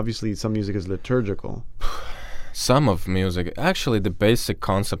 or I mean, obviously some music is liturgical. Some of music. Actually, the basic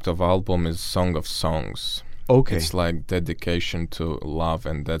concept of album is Song of Songs. Okay. It's like dedication to love,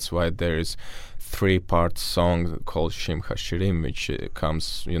 and that's why there is 3-part song called Shim HaShirim, which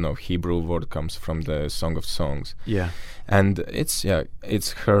comes, Hebrew word comes from the Song of Songs. Yeah. And it's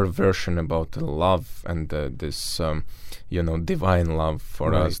her version about the love and this, divine love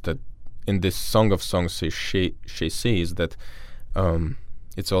for Right. us. That in this Song of Songs, she sees that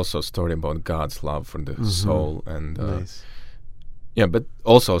it's also a story about God's love for the soul, and Nice. yeah, but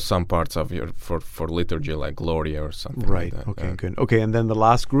also some parts of for liturgy like Gloria or something. Right. Like that. Okay. Good. Okay. And then the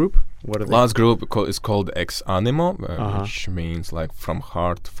last group. What are they? Last group is called Ex Animo, Uh-huh. which means like from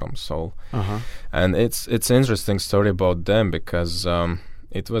heart, from soul. Uh-huh. And it's an interesting story about them because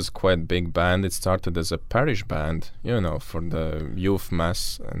it was quite big band. It started as a parish band, for the youth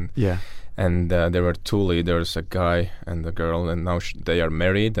mass, Yeah. and there were 2 leaders, a guy and a girl, and now they are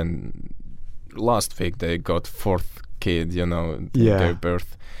married. And last week they got 4th kid, they Yeah. gave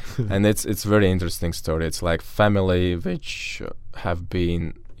birth. And it's very interesting story. It's like family which have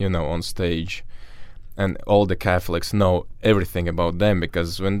been, on stage, and all the Catholics know everything about them,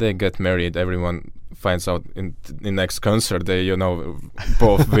 because when they get married, everyone finds out in the next concert they,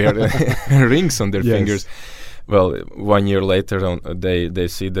 both wear rings on their Yes. fingers. Well, 1 year later, they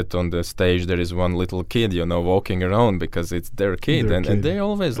see that on the stage there is one little kid, walking around because it's their kid, Their and kid. they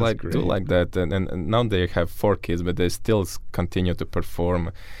always That's do great. like that. And now they have 4 kids, but they still continue to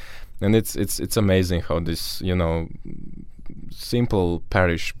perform, and it's amazing how this simple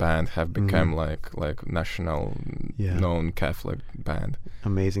parish band have become like national Yeah. known Catholic band.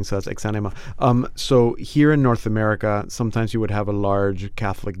 Amazing. So that's Ex Anima. So here in North America, sometimes you would have a large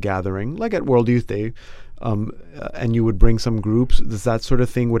Catholic gathering, like at World Youth Day, and you would bring some groups. Does that sort of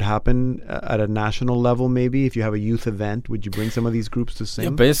thing would happen at a national level? Maybe if you have a youth event, would you bring some of these groups to sing?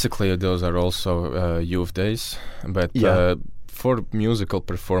 Yeah, basically those are also youth days, but Yeah. For musical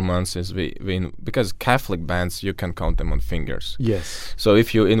performances, we because Catholic bands you can count them on fingers. Yes. So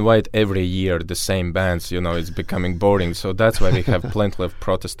if you invite every year the same bands, it's becoming boring. So that's why we have plenty of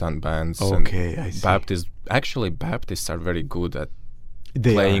Protestant bands. Okay, and I see. Baptists are very good at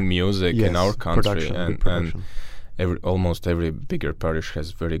They playing are. music in Yes, our country, production, good and production. almost every bigger parish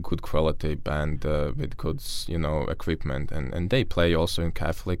has very good quality band with good equipment, and they play also in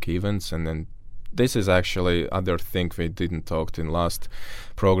Catholic events. And then this is actually other thing we didn't talk in last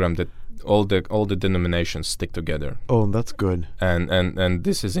program, that all the denominations stick together. Oh, that's good. And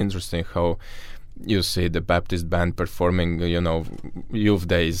this is interesting how you see the Baptist band performing, youth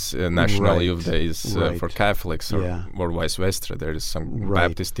days, national Right, youth days right. for Catholics, Yeah. or vice versa. There is some Right.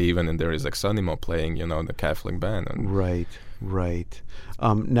 Baptist even, and there is Ex Animo playing, the Catholic band. And Right.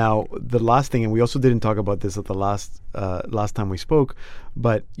 Now, the last thing, and we also didn't talk about this at the last time we spoke,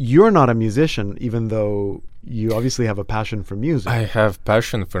 but you're not a musician, even though you obviously have a passion for music. I have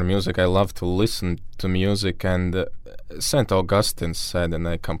passion for music. I love to listen to music, and St. Augustine said, and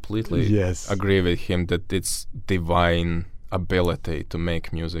I completely Yes. agree with him, that it's divine ability to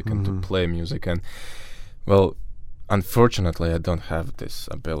make music and to play music. And well, unfortunately I don't have this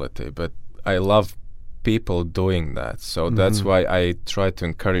ability, but I love people doing that. So that's why I try to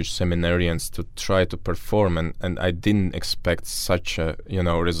encourage seminarians to try to perform, and I didn't expect such a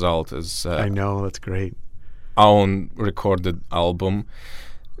result as I know, that's great. own recorded album,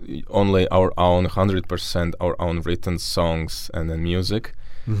 only our own 100% our own written songs and then music.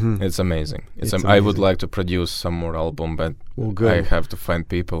 It's amazing. It's I would amazing. like to produce some more album, but Well, good. I have to find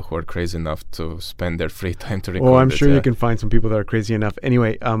people who are crazy enough to spend their free time to record Oh, I'm it, sure yeah. you can find some people that are crazy enough.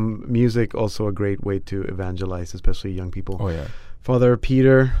 Anyway, music also a great way to evangelize, especially young people. Oh yeah. Father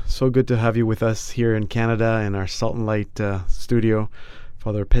Peter, so good to have you with us here in Canada in our Salt and Light studio.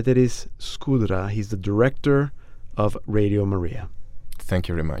 Father Peteris Skudra, he's the director of Radio Maria. Thank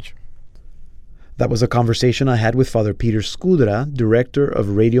you very much. That was a conversation I had with Father Peter Skudra, director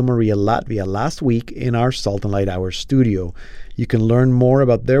of Radio Maria Latvia, last week in our Salt and Light Hour studio. You can learn more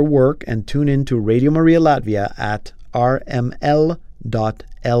about their work and tune in to Radio Maria Latvia at rml.lv.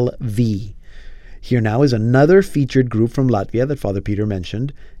 Here now is another featured group from Latvia that Father Peter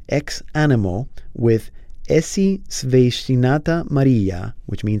mentioned, Ex Animo, with Esi Sveicināta Maria,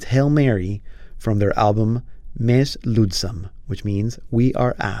 which means Hail Mary, from their album Mes Lūdzam, which means We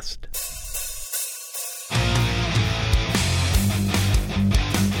Are Asked.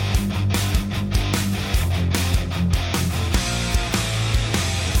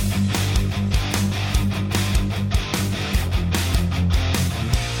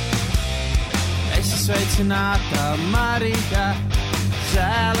 Sveicināta Marija,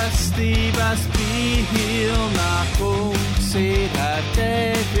 žēlastības pilna, Kungs ir ar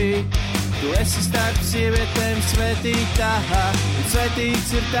tevi. Tu esi starp sievietēm svētītā, un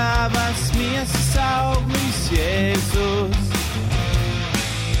svētīts ir tavas miesas auglis, Jēzus.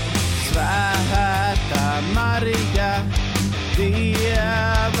 Svētā Marija,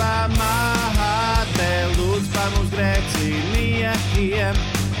 Dieva māte, lūdz par mums grēciniekiem,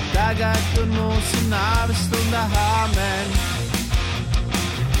 tagad un mūsu nāves stundā, āmen.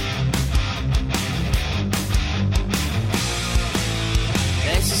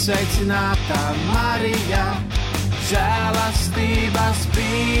 Esi sveicināta Marija, žēlastības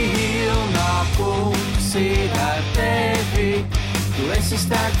pilna, Kungs ir ar tevi. Tu esi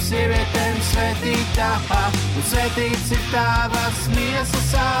starp sievietēm svētītā, un svētīts ir tavas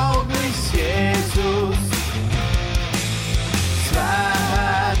miesas auglis, Jēzus.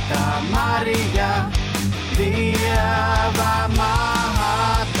 Svētā Marija, Dieva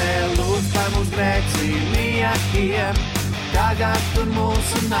māte, lūdz par mums grēciniekiem, tagad un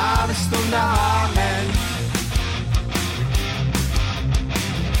mūsu nāves stundā, āmen.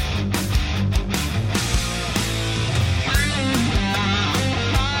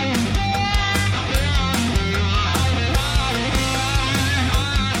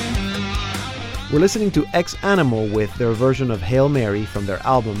 We're listening to Ex Animal with their version of Hail Mary from their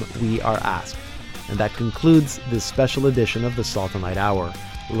album We Are Asked. And that concludes this special edition of the Salt and Light Hour.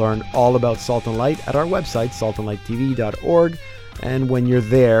 Learn all about Salt and Light at our website, saltandlighttv.org. And when you're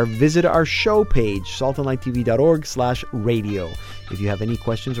there, visit our show page, saltandlighttv.org/radio. If you have any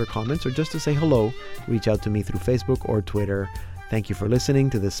questions or comments, or just to say hello, reach out to me through Facebook or Twitter. Thank you for listening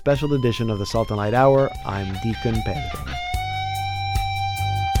to this special edition of the Salt and Light Hour. I'm Deacon Pedro.